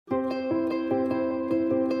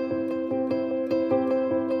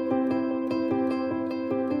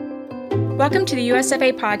Welcome to the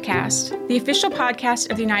USFA Podcast, the official podcast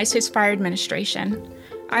of the United States Fire Administration.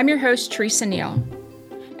 I'm your host, Teresa Neal.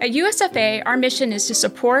 At USFA, our mission is to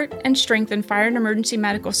support and strengthen fire and emergency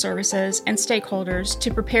medical services and stakeholders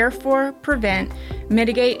to prepare for, prevent,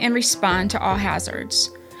 mitigate, and respond to all hazards.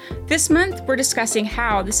 This month, we're discussing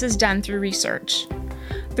how this is done through research.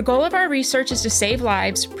 The goal of our research is to save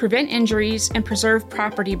lives, prevent injuries, and preserve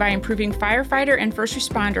property by improving firefighter and first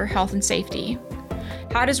responder health and safety.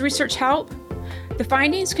 How does research help? The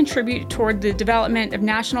findings contribute toward the development of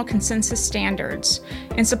national consensus standards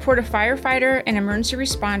in support of firefighter and emergency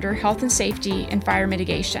responder health and safety and fire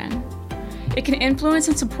mitigation. It can influence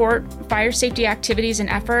and support fire safety activities and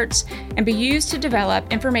efforts and be used to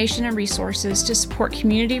develop information and resources to support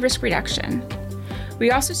community risk reduction.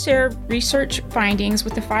 We also share research findings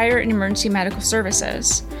with the fire and emergency medical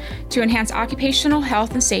services to enhance occupational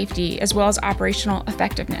health and safety as well as operational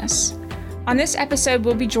effectiveness. On this episode,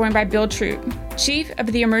 we'll be joined by Bill Troup, Chief of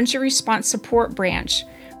the Emergency Response Support Branch,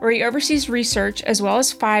 where he oversees research as well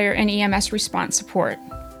as fire and EMS response support.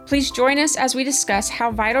 Please join us as we discuss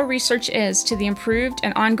how vital research is to the improved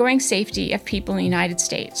and ongoing safety of people in the United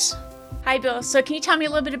States. Hi, Bill. So can you tell me a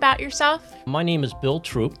little bit about yourself? My name is Bill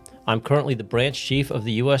Troup. I'm currently the branch chief of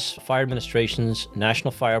the U.S. Fire Administration's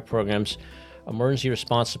National Fire Program's Emergency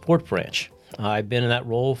Response Support Branch. I've been in that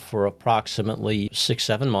role for approximately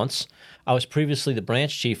 6-7 months. I was previously the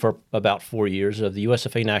branch chief for about 4 years of the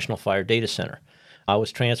USFA National Fire Data Center. I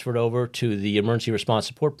was transferred over to the Emergency Response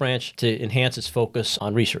Support Branch to enhance its focus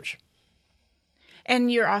on research.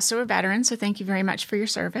 And you're also a veteran, so thank you very much for your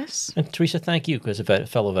service. And Teresa, thank you as a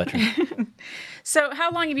fellow veteran. So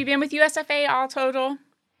how long have you been with USFA all total?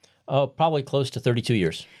 Probably close to 32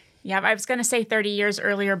 years. Yeah, I was going to say 30 years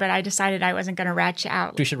earlier, but I decided I wasn't going to rat you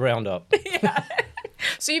out. We should round up. Yeah.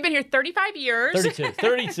 So you've been here 35 years.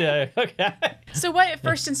 32, okay. So what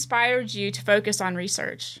first inspired you to focus on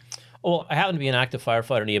research? Well, I happen to be an active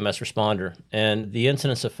firefighter and EMS responder, and the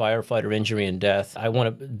incidence of firefighter injury and death, I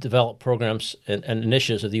want to develop programs and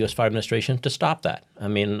initiatives of the U.S. Fire Administration to stop that. I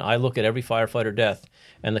mean, I look at every firefighter death,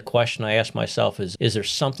 and the question I ask myself is there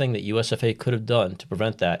something that USFA could have done to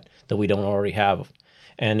prevent that we don't already have?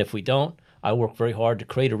 And if we don't, I work very hard to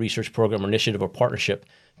create a research program or initiative or partnership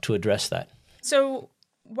to address that. So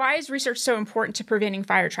why is research so important to preventing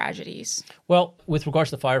fire tragedies? Well, with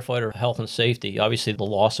regards to firefighter health and safety, obviously the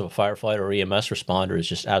loss of a firefighter or EMS responder is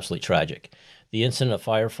just absolutely tragic. The incident of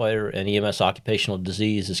firefighter and EMS occupational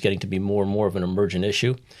disease is getting to be more and more of an emergent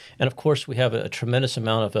issue. And of course, we have a tremendous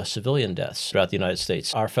amount of civilian deaths throughout the United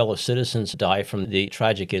States. Our fellow citizens die from the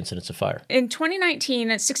tragic incidents of fire. In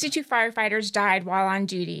 2019, 62 firefighters died while on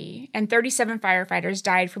duty, and 37 firefighters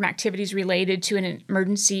died from activities related to an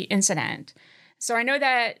emergency incident. So I know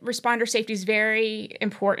that responder safety is very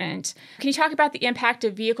important. Can you talk about the impact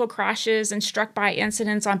of vehicle crashes and struck-by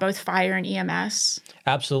incidents on both fire and EMS?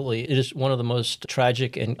 Absolutely. It is one of the most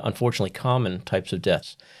tragic and unfortunately common types of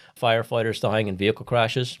deaths. Firefighters dying in vehicle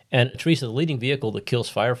crashes. And Teresa, the leading vehicle that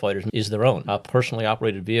kills firefighters is their own, personally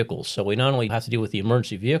operated vehicles. So we not only have to deal with the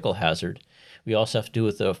emergency vehicle hazard, we also have to deal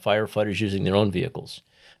with the firefighters using their own vehicles.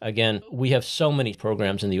 Again, we have so many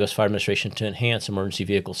programs in the U.S. Fire Administration to enhance emergency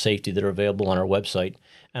vehicle safety that are available on our website.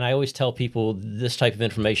 And I always tell people this type of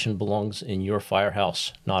information belongs in your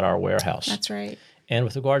firehouse, not our warehouse. That's right. And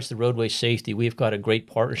with regards to roadway safety, we've got a great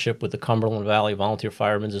partnership with the Cumberland Valley Volunteer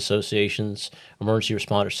Firemen's Association's Emergency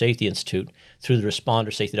Responder Safety Institute through the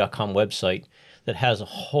ResponderSafety.com website that has a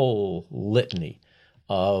whole litany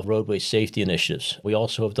of roadway safety initiatives. We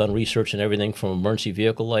also have done research in everything from emergency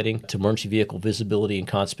vehicle lighting to emergency vehicle visibility and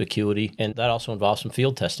conspicuity, and that also involves some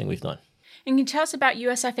field testing we've done. And can you tell us about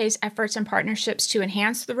USFA's efforts and partnerships to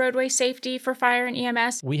enhance the roadway safety for fire and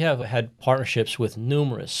EMS? We have had partnerships with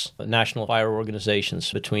numerous national fire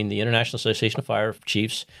organizations between the International Association of Fire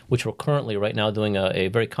Chiefs, which we're currently right now doing a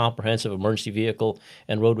very comprehensive emergency vehicle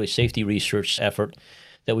and roadway safety research effort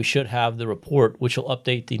that we should have the report, which will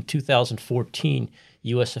update the 2014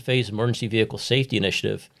 USFA's Emergency Vehicle Safety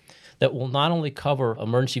Initiative that will not only cover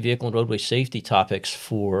emergency vehicle and roadway safety topics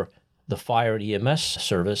for the fire and EMS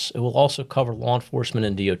service, it will also cover law enforcement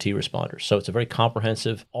and DOT responders. So it's a very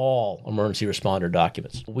comprehensive, all emergency responder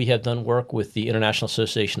documents. We have done work with the International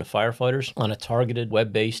Association of Firefighters on a targeted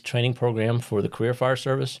web-based training program for the Career Fire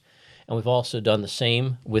Service, and we've also done the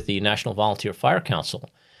same with the National Volunteer Fire Council,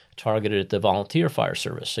 targeted at the Volunteer Fire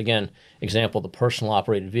Service. Again, example, the personal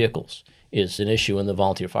operated vehicles. is an issue in the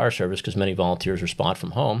volunteer fire service because many volunteers respond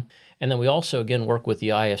from home. And then we also, again, work with the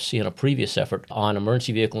IFC in a previous effort on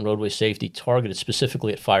emergency vehicle and roadway safety targeted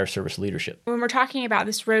specifically at fire service leadership. When we're talking about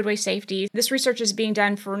this roadway safety, this research is being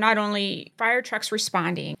done for not only fire trucks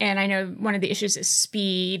responding, and I know one of the issues is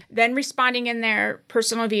speed, then responding in their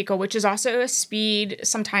personal vehicle, which is also a speed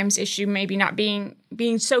sometimes issue, maybe not being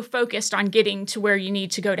so focused on getting to where you need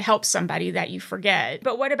to go to help somebody that you forget.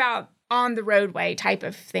 But what about on the roadway type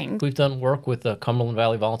of thing? We've done work with the Cumberland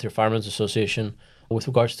Valley Volunteer Firemen's Association with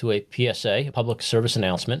regards to a PSA, a public service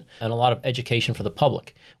announcement, and a lot of education for the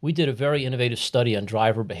public. We did a very innovative study on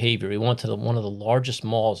driver behavior. We went to one of the largest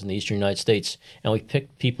malls in the eastern United States, and we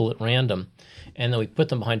picked people at random, and then we put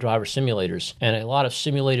them behind driver simulators. And a lot of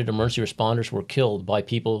simulated emergency responders were killed by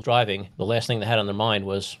people driving. The last thing they had on their mind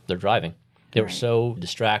was they're driving. They were so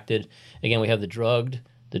distracted. Again, we have the drugged,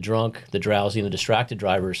 the drunk, the drowsy, and the distracted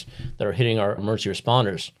drivers that are hitting our emergency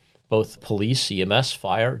responders, both police, EMS,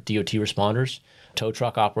 fire, DOT responders, tow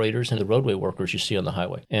truck operators, and the roadway workers you see on the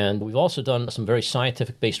highway. And we've also done some very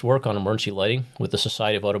scientific-based work on emergency lighting with the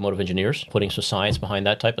Society of Automotive Engineers, putting some science behind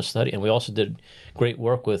that type of study. And we also did great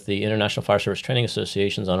work with the International Fire Service Training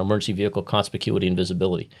Associations on emergency vehicle conspicuity and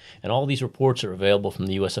visibility. And all these reports are available from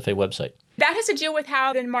the USFA website. That has to deal with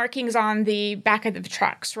how the markings on the back of the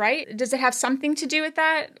trucks, right? Does it have something to do with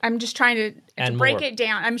that? I'm just trying to break it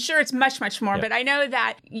down. I'm sure it's much, much more. Yeah. But I know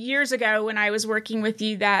that years ago when I was working with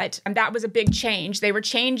you that was a big change. They were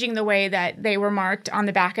changing the way that they were marked on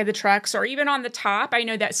the back of the trucks or even on the top. I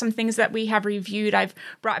know that some things that we have reviewed, I've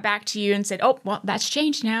brought back to you and said, oh, well, that's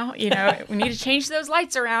changed now. We need to change those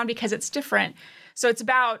lights around because it's different. So it's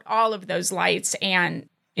about all of those lights and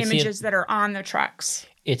images that are on the trucks.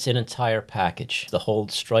 It's an entire package, the whole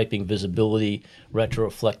striping, visibility,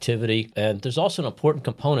 retroreflectivity. And there's also an important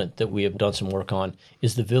component that we have done some work on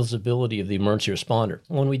is the visibility of the emergency responder.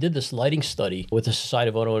 When we did this lighting study with the Society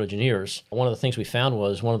of Automotive Engineers, one of the things we found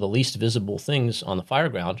was one of the least visible things on the fire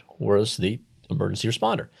ground was the emergency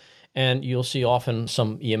responder. And you'll see often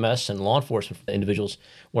some EMS and law enforcement individuals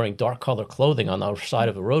wearing dark color clothing on the other side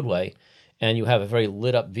of the roadway, and you have a very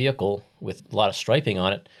lit up vehicle with a lot of striping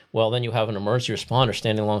on it. Well, then you have an emergency responder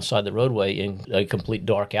standing alongside the roadway in a complete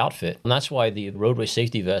dark outfit. And that's why the roadway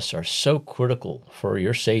safety vests are so critical for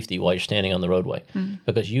your safety while you're standing on the roadway,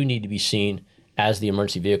 because you need to be seen as the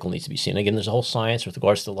emergency vehicle needs to be seen. Again, there's a whole science with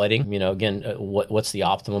regards to lighting. What's the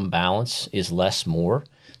optimum balance is less more.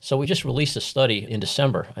 So we just released a study in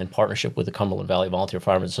December in partnership with the Cumberland Valley Volunteer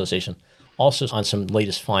Firemen's Association, also on some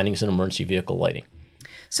latest findings in emergency vehicle lighting.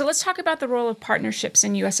 So let's talk about the role of partnerships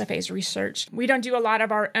in USFA's research. We don't do a lot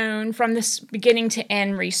of our own from this beginning to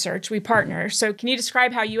end research. We partner. So can you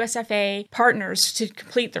describe how USFA partners to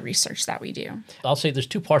complete the research that we do? I'll say there's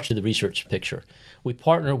two parts to the research picture. We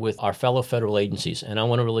partner with our fellow federal agencies, and I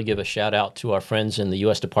want to really give a shout out to our friends in the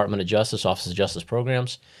U.S. Department of Justice, Office of Justice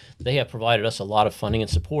Programs. They have provided us a lot of funding and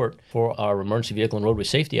support for our emergency vehicle and roadway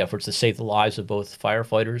safety efforts to save the lives of both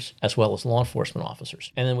firefighters as well as law enforcement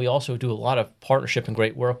officers. And then we also do a lot of partnership and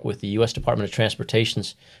great work with the U.S. Department of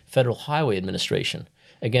Transportation's Federal Highway Administration,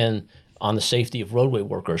 again, on the safety of roadway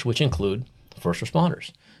workers, which include first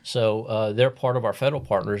responders. So they're part of our federal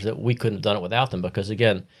partners that we couldn't have done it without them because,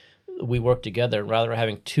 again, we work together. Rather than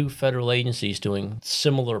having two federal agencies doing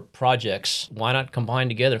similar projects, why not combine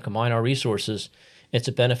together, combine our resources? It's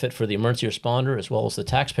a benefit for the emergency responder as well as the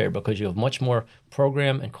taxpayer because you have much more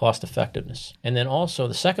program and cost effectiveness. And then also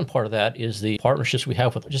the second part of that is the partnerships we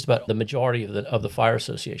have with just about the majority of the fire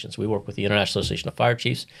associations. We work with the International Association of Fire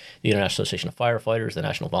Chiefs, the International Association of Firefighters, the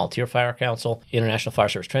National Volunteer Fire Council, International Fire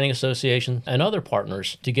Service Training Association, and other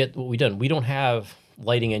partners to get what we've done. We don't have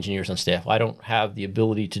lighting engineers on staff. I don't have the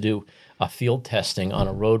ability to do a field testing on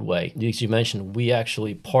a roadway. As you mentioned, we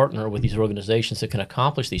actually partner with these organizations that can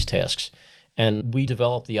accomplish these tasks. And we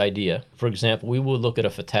develop the idea. For example, we would look at a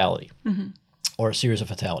fatality or a series of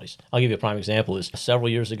fatalities. I'll give you a prime example. Is several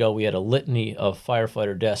years ago, we had a litany of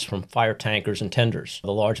firefighter deaths from fire tankers and tenders,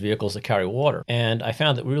 the large vehicles that carry water. And I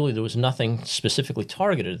found that really there was nothing specifically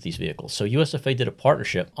targeted at these vehicles. So USFA did a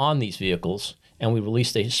partnership on these vehicles, and we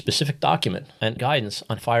released a specific document and guidance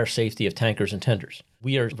on fire safety of tankers and tenders.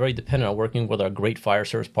 We are very dependent on working with our great fire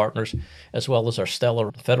service partners as well as our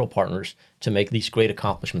stellar federal partners to make these great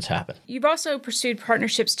accomplishments happen. You've also pursued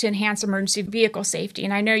partnerships to enhance emergency vehicle safety,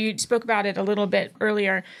 and I know you spoke about it a little bit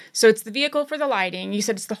earlier. So it's the vehicle for the lighting. You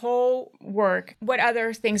said it's the whole work. What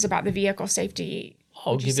other things about the vehicle safety?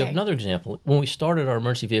 I'll give you another example. When we started our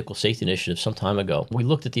emergency vehicle safety initiative some time ago, we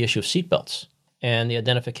looked at the issue of seatbelts and the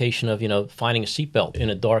identification of, finding a seatbelt in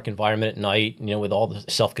a dark environment at night, with all the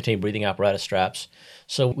self-contained breathing apparatus straps.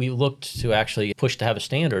 So we looked to actually push to have a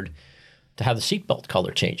standard to have the seatbelt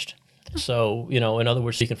color changed. So, in other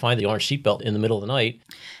words, you can find the orange seatbelt in the middle of the night.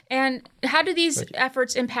 And how do these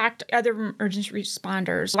efforts impact other emergency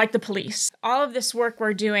responders, like the police? All of this work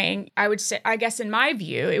we're doing, I would say, I guess in my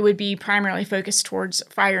view, it would be primarily focused towards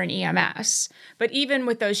fire and EMS. But even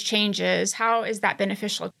with those changes, how is that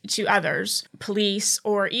beneficial to others, police,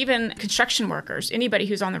 or even construction workers, anybody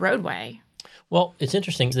who's on the roadway? Well, it's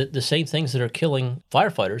interesting that the same things that are killing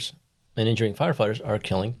firefighters and injuring firefighters are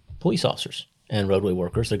killing police officers and roadway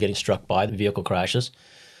workers. They're getting struck by the vehicle crashes.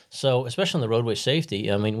 So especially on the roadway safety,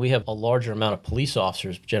 we have a larger amount of police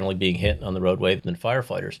officers generally being hit on the roadway than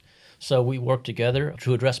firefighters. So we work together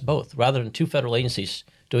to address both, rather than two federal agencies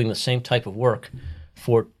doing the same type of work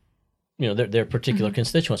for their particular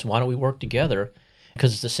constituents. Why don't we work together?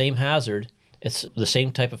 Because it's the same hazard. It's the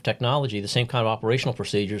same type of technology, the same kind of operational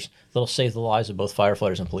procedures that'll save the lives of both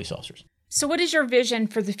firefighters and police officers. So what is your vision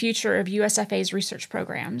for the future of USFA's research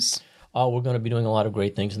programs? We're going to be doing a lot of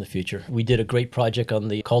great things in the future. We did a great project on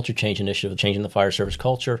the culture change initiative, changing the fire service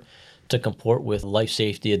culture, to comport with life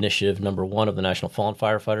safety initiative number 1 of the National Fallen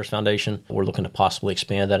Firefighters Foundation. We're looking to possibly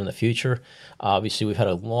expand that in the future. Obviously, we've had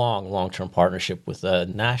a long-term partnership with the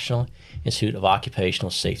National Institute of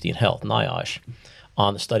Occupational Safety and Health, NIOSH,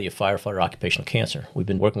 on the study of firefighter occupational cancer. We've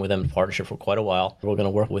been working with them in partnership for quite a while. We're going to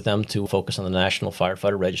work with them to focus on the National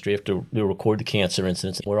Firefighter Registry to record the cancer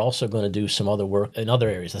incidents. We're also going to do some other work in other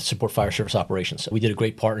areas that support fire service operations. We did a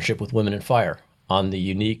great partnership with Women in Fire on the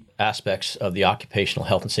unique aspects of the occupational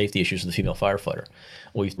health and safety issues of the female firefighter.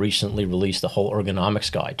 We've recently released the whole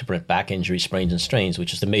ergonomics guide to prevent back injuries, sprains, and strains,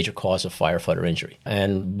 which is the major cause of firefighter injury.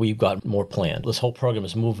 And we've got more planned. This whole program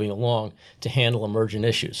is moving along to handle emergent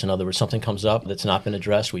issues. In other words, something comes up that's not been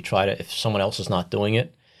addressed, we try to, if someone else is not doing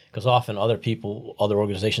it, because often other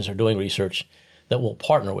organizations are doing research that we'll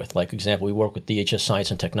partner with. Like, for example, we work with DHS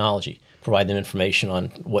Science and Technology, provide them information on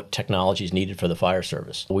what technology is needed for the fire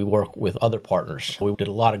service. We work with other partners. We did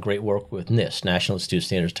a lot of great work with NIST, National Institute of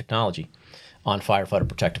Standards and Technology, on firefighter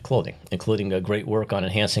protective clothing, including a great work on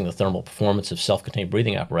enhancing the thermal performance of self-contained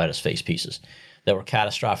breathing apparatus face pieces that were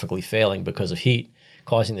catastrophically failing because of heat,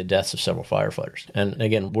 causing the deaths of several firefighters. And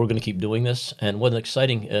again, we're going to keep doing this. And one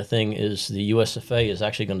exciting thing is the USFA is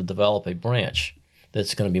actually going to develop a branch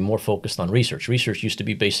that's going to be more focused on research. Research used to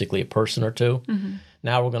be basically a person or two. Mm-hmm.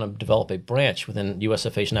 Now we're going to develop a branch within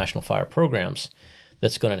USFA's National Fire Programs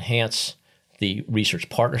that's going to enhance the research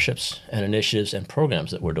partnerships and initiatives and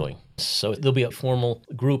programs that we're doing. So there'll be a formal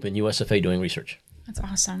group in USFA doing research. That's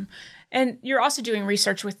awesome. And you're also doing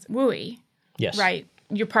research with WUI. Yes. Right.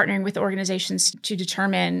 You're partnering with organizations to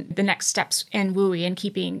determine the next steps in WUI and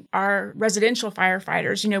keeping our residential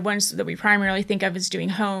firefighters, ones that we primarily think of as doing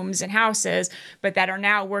homes and houses, but that are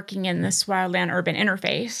now working in this wildland-urban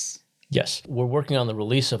interface. Yes. We're working on the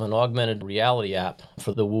release of an augmented reality app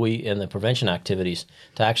for the WUI and the prevention activities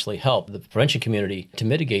to actually help the prevention community to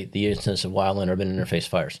mitigate the incidence of wildland-urban interface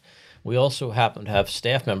fires. We also happen to have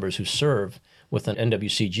staff members who serve with an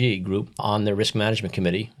NWCG group on their risk management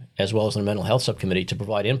committee, as well as the mental health subcommittee, to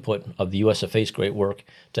provide input of the USFA's great work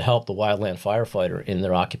to help the wildland firefighter in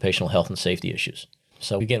their occupational health and safety issues.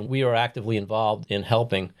 So again, we are actively involved in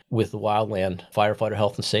helping with the wildland firefighter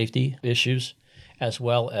health and safety issues, as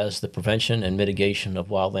well as the prevention and mitigation of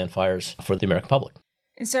wildland fires for the American public.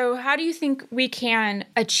 And so how do you think we can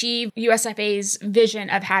achieve USFA's vision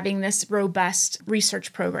of having this robust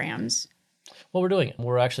research programs? Well, we're doing it.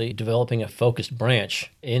 We're actually developing a focused branch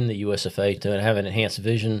in the USFA to have an enhanced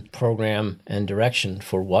vision, program, and direction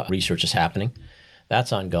for what research is happening.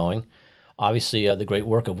 That's ongoing. Obviously, the great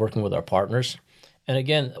work of working with our partners. And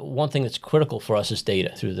again, one thing that's critical for us is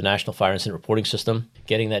data through the National Fire Incident Reporting System,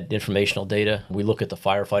 getting that informational data. We look at the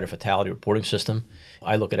firefighter fatality reporting system.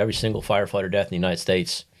 I look at every single firefighter death in the United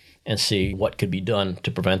States and see what could be done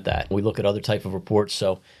to prevent that. We look at other type of reports.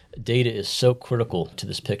 So data is so critical to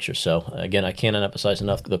this picture. So again, I cannot emphasize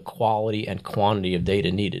enough the quality and quantity of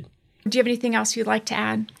data needed. Do you have anything else you'd like to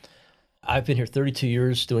add? I've been here 32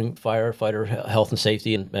 years doing firefighter health and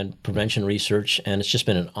safety and prevention research, and it's just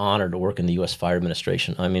been an honor to work in the U.S. Fire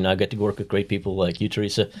Administration. I mean, I get to work with great people like you,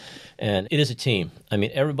 Teresa, and it is a team. I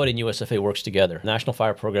mean, everybody in USFA works together. National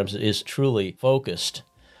Fire Programs is truly focused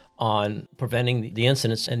on preventing the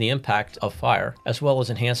incidents and the impact of fire, as well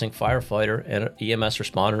as enhancing firefighter and EMS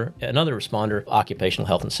responder and other responder occupational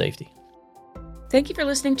health and safety. Thank you for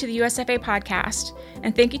listening to the USFA podcast,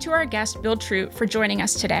 and thank you to our guest, Bill Troup, for joining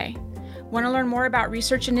us today. Want to learn more about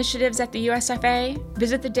research initiatives at the USFA?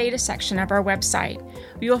 Visit the data section of our website.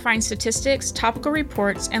 You will find statistics, topical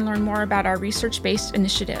reports, and learn more about our research-based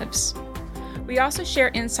initiatives. We also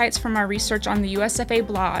share insights from our research on the USFA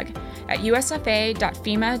blog at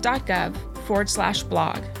usfa.fema.gov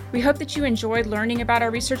usfa.org/blog. We hope that you enjoyed learning about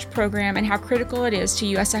our research program and how critical it is to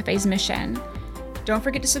USFA's mission. Don't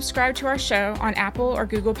forget to subscribe to our show on Apple or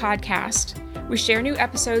Google Podcast. We share new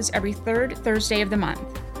episodes every third Thursday of the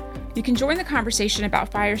month. You can join the conversation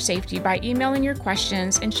about fire safety by emailing your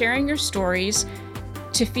questions and sharing your stories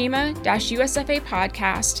to FEMA-USFA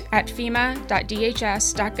Podcast at FEMA.dhs.gov.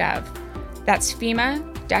 That's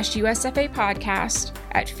FEMA-USFA Podcast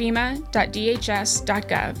at FEMA.dhs.gov.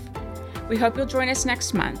 We hope you'll join us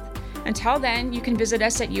next month. Until then, you can visit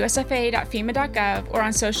us at usfa.fema.gov or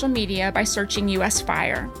on social media by searching US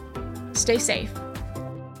Fire. Stay safe.